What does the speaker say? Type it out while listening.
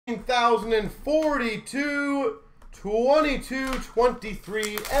1042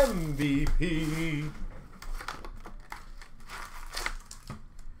 22-23 MVP.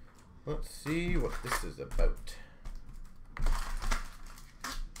 Let's see what this is about.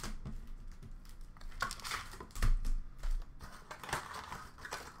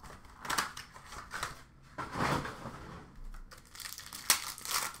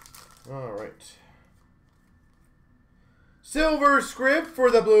 All right. Silver script for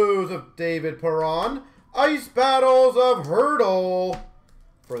the Blues of David Perron. Ice Battles of Hurdle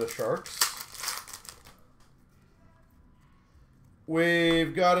for the Sharks.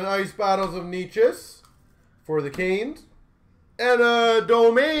 We've got an Ice Battles of Nietzsche's for the Canes. And a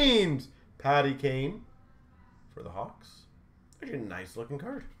Domains Patty Kane for the Hawks. Actually a nice looking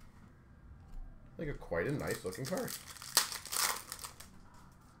card. Like quite a nice looking card.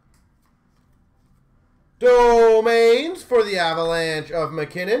 Domains for the Avalanche of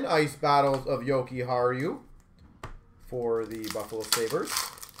McKinnon. Ice Battles of Yoki Haru for the Buffalo Sabres.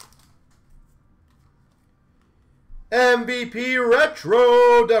 MVP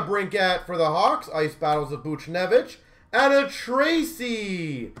Retro DeBrincat for the Hawks. Ice Battles of Buchnevich. And a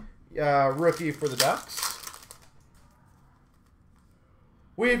Tracy rookie for the Ducks.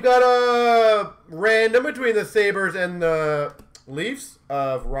 We've got a random between the Sabres and the Leafs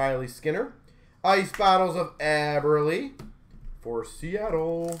of Riley Skinner. Ice Battles of Aberley for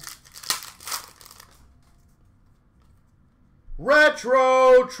Seattle.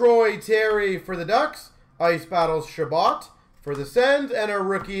 Retro Troy Terry for the Ducks. Ice Battles Shabbat for the Sens. And a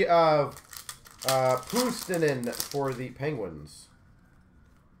rookie of Puustinen for the Penguins.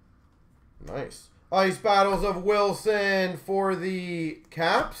 Nice. Ice Battles of Wilson for the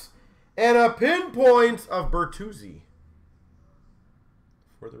Caps. And a Pinpoints of Bertuzzi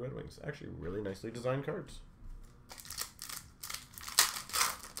for the Red Wings. Actually, really nicely designed cards.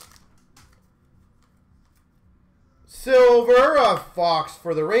 Silver of Fox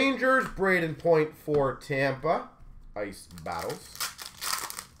for the Rangers. Braden Point for Tampa. Ice Battles.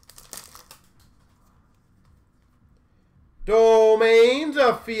 Domains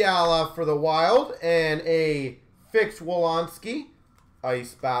of Fiala for the Wild. And a Fix Wolonski.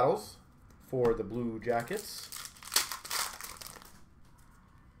 Ice Battles for the Blue Jackets.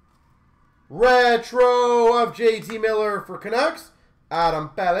 Retro of JT Miller for Canucks.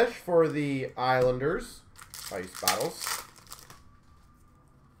 Adam Pelech for the Islanders. Ice Battles.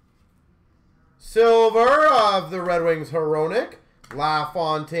 Silver of the Red Wings Hronek.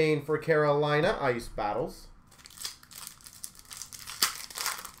 LaFontaine for Carolina. Ice Battles.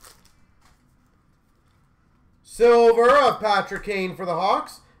 Silver of Patrick Kane for the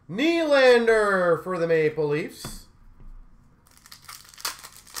Hawks. Nylander for the Maple Leafs.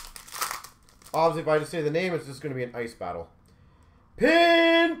 Obviously, if I just say the name, it's just going to be an Ice Battle.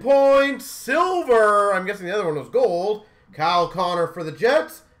 Pinpoint Silver. I'm guessing the other one was gold. Kyle Connor for the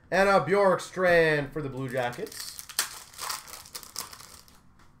Jets. And a Bjorkstrand for the Blue Jackets.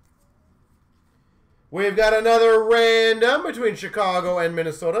 We've got another random between Chicago and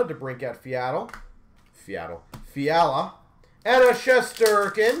Minnesota. DeBrincat Fiala. And a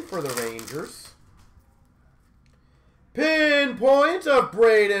Shesterkin for the Rangers. Pinpoint of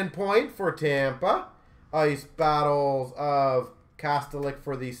Braden Point for Tampa. Ice Battles of Kastelik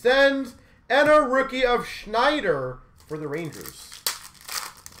for the Sens. And a rookie of Schneider for the Rangers.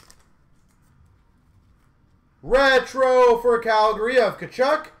 Retro for Calgary of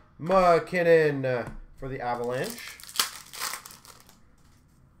Tkachuk. McKinnon for the Avalanche.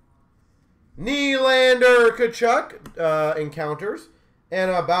 Nylander Tkachuk encounters. And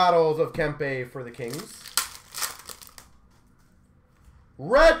a Battles of Kempe for the Kings.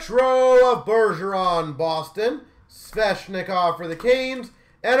 Retro of Bergeron, Boston. Svechnikov for the Canes.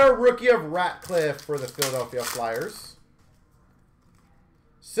 And a rookie of Ratcliffe for the Philadelphia Flyers.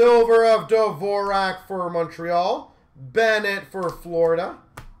 Silver of Dvorak for Montreal. Bennett for Florida.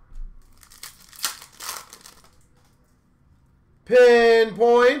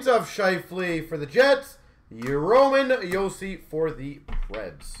 Pinpoint of Scheifele for the Jets. Roman Josi for the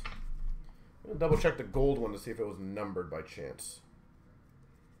Reds. I'm going to double check the gold one to see if it was numbered by chance.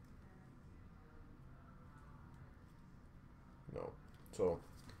 No. So,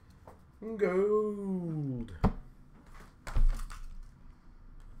 gold.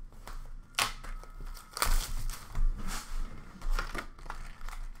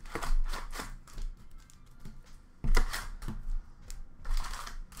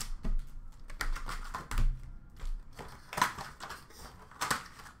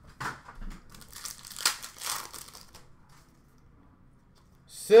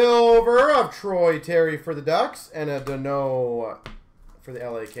 Silver of Troy Terry for the Ducks. And a Dano for the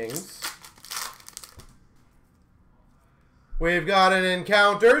LA Kings. We've got an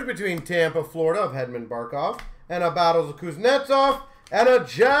Encounters between Tampa, Florida of Hedman Barkov, and a Battles of Kuznetsov, and a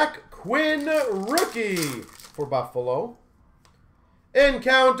Jack Quinn rookie for Buffalo.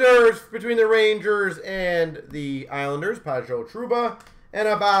 Encounters between the Rangers and the Islanders, Pajot Trouba, and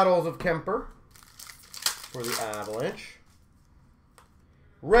a Battles of Kemper for the Avalanche.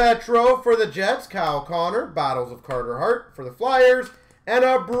 Retro for the Jets, Kyle Connor, Battles of Carter Hart for the Flyers, and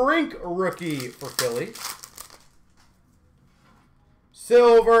a Brink rookie for Philly.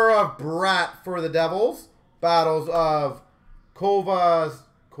 Silver of Bratt for the Devils, Battles of Kovacevic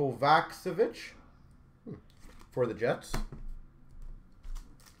for the Jets.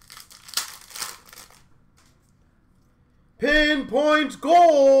 Pinpoints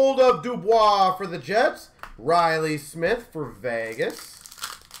Gold of Dubois for the Jets, Riley Smith for Vegas.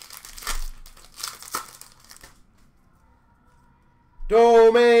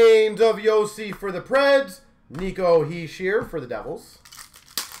 Domains of Yossi for the Preds, Nico Hischier for the Devils.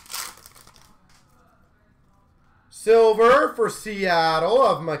 Silver for Seattle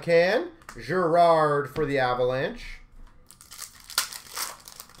of McCann, Gerard for the Avalanche.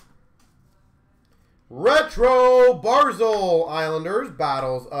 Retro Barzal Islanders,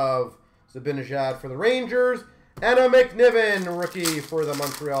 Battles of Zibanejad for the Rangers, and a McNiven rookie for the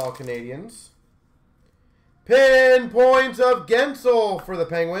Montreal Canadiens. Pinpoints of Gensel for the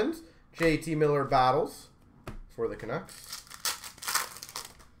Penguins, JT Miller Battles for the Canucks.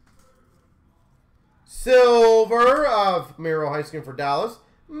 Silver of Miro Heiskanen for Dallas,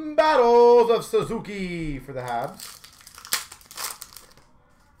 Battles of Suzuki for the Habs.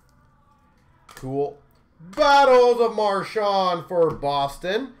 Cool. Battles of Marchand for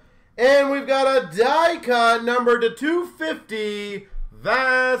Boston. And we've got a die cut number to 250,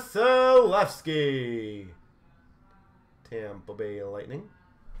 Vasilevsky. Tampa Bay Lightning.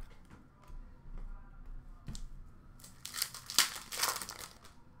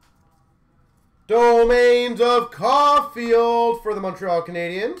 Domains of Caulfield for the Montreal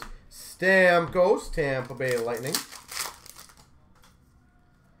Canadiens. Stamkos, Tampa Bay Lightning.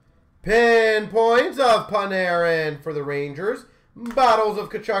 Pinpoints of Panarin for the Rangers, Battles of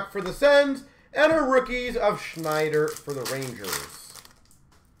Tkachuk for the Sens, and a Rookies of Schneider for the Rangers.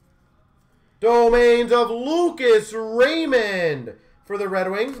 Domains of Lucas Raymond for the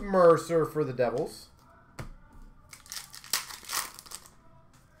Red Wings, Mercer for the Devils.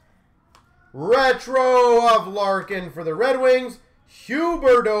 Retro of Larkin for the Red Wings,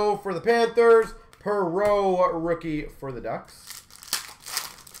 Huberdeau for the Panthers, Perreault rookie for the Ducks.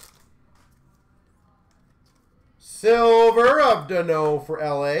 Silver of Dano for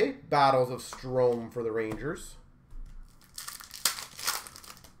LA, Battles of Strome for the Rangers.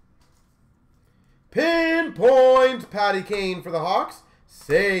 Pinpoint Patty Kane for the Hawks,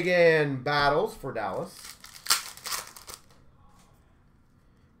 Sagan Battles for Dallas.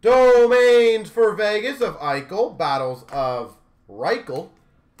 Domains for Vegas of Eichel, Battles of Reichel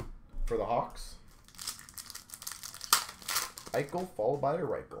for the Hawks. Eichel followed by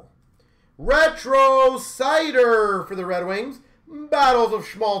Reichel. Retro Cider for the Red Wings, Battles of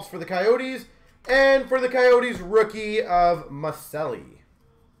Schmaltz for the Coyotes, and for the Coyotes, rookie of Maselli.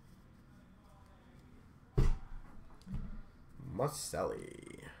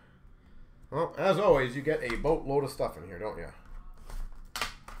 Well, as always, you get a boatload of stuff in here, don't you?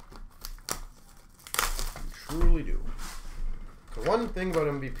 You truly do. So one thing about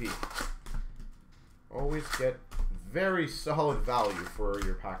MVP, always get very solid value for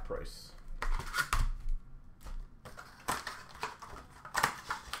your pack price.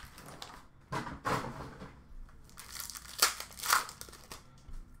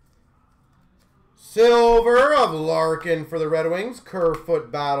 Silver of Larkin for the Red Wings,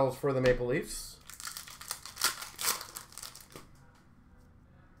 Kerfoot Battles for the Maple Leafs.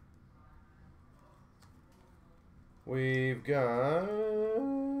 We've got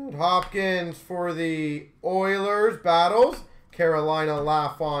Hopkins for the Oilers, Battles, Carolina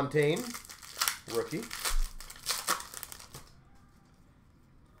LaFontaine, rookie.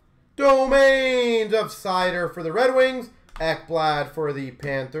 Domains of Cider for the Red Wings, Ekblad for the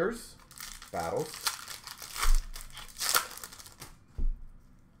Panthers, Battles.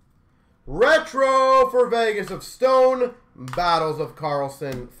 Retro for Vegas of Stone, Battles of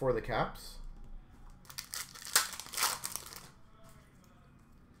Carlson for the Caps.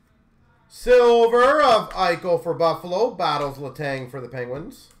 Silver of Eichel for Buffalo, Battles Letang for the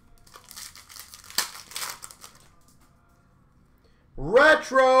Penguins.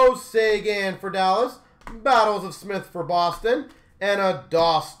 Retro Sagan for Dallas, Battles of Smith for Boston, and a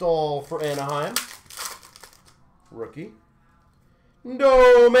Dostal for Anaheim, rookie.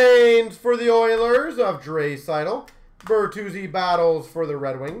 Domains for the Oilers of Dre Seidel. Bertuzzi Battles for the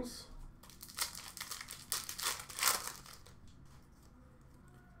Red Wings.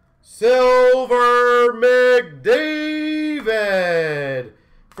 Silver McDavid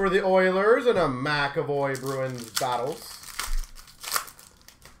for the Oilers and a McAvoy Bruins Battles.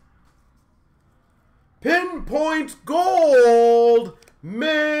 Pinpoint Gold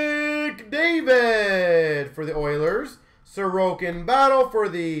McDavid for the Oilers. Sorokin Battle for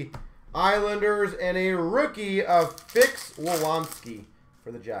the Islanders and a rookie of Fix Wolanski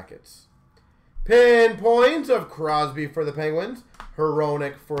for the Jackets. Pinpoints of Crosby for the Penguins.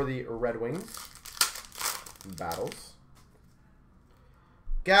 Hronek for the Red Wings. Battles.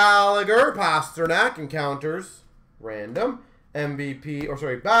 Gallagher, Pasternak, Encounters. Random.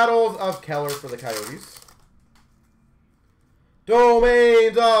 Battles of Keller for the Coyotes.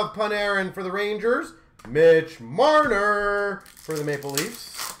 Domains of Panarin for the Rangers. Mitch Marner for the Maple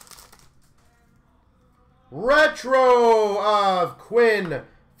Leafs. Retro of Quinn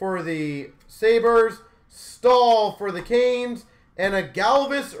for the Sabres. Stahl for the Canes. And a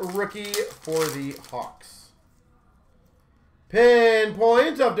Galvis rookie for the Hawks.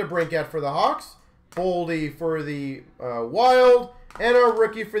 Pinpoint of DeBrincat for the Hawks. Boldy for the Wild. And a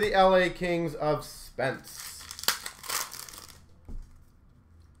rookie for the LA Kings of Spence.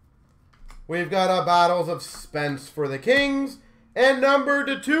 We've got a Battles of Spence for the Kings. And number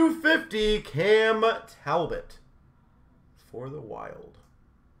to 250, Cam Talbot for the Wild.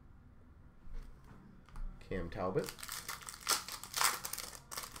 Cam Talbot.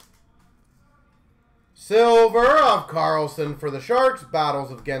 Silver of Carlson for the Sharks.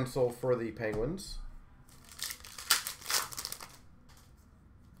 Battles of Gensel for the Penguins.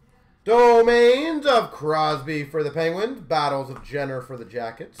 Domains of Crosby for the Penguins. Battles of Jenner for the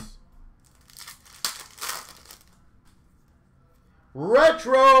Jackets.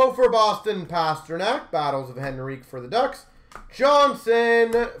 Retro for Boston, Pasternak. Battles of Henrique for the Ducks.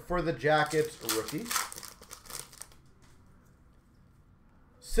 Johnson for the Jackets, rookie.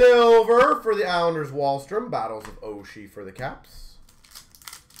 Silver for the Islanders, Wallstrom. Battles of Oshie for the Caps.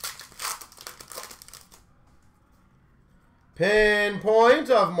 Pinpoint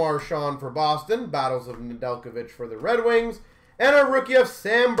of Marchand for Boston. Battles of Nedeljkovic for the Red Wings. And a rookie of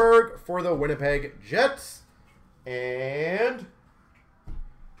Sandberg for the Winnipeg Jets. And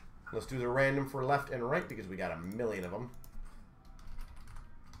let's do the random for left and right because we got a million of them.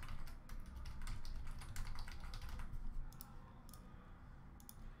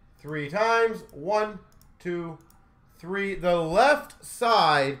 Three times. 1, 2, 3. The left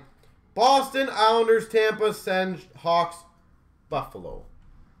side. Boston, Islanders, Tampa, Sens, Hawks, Buffalo.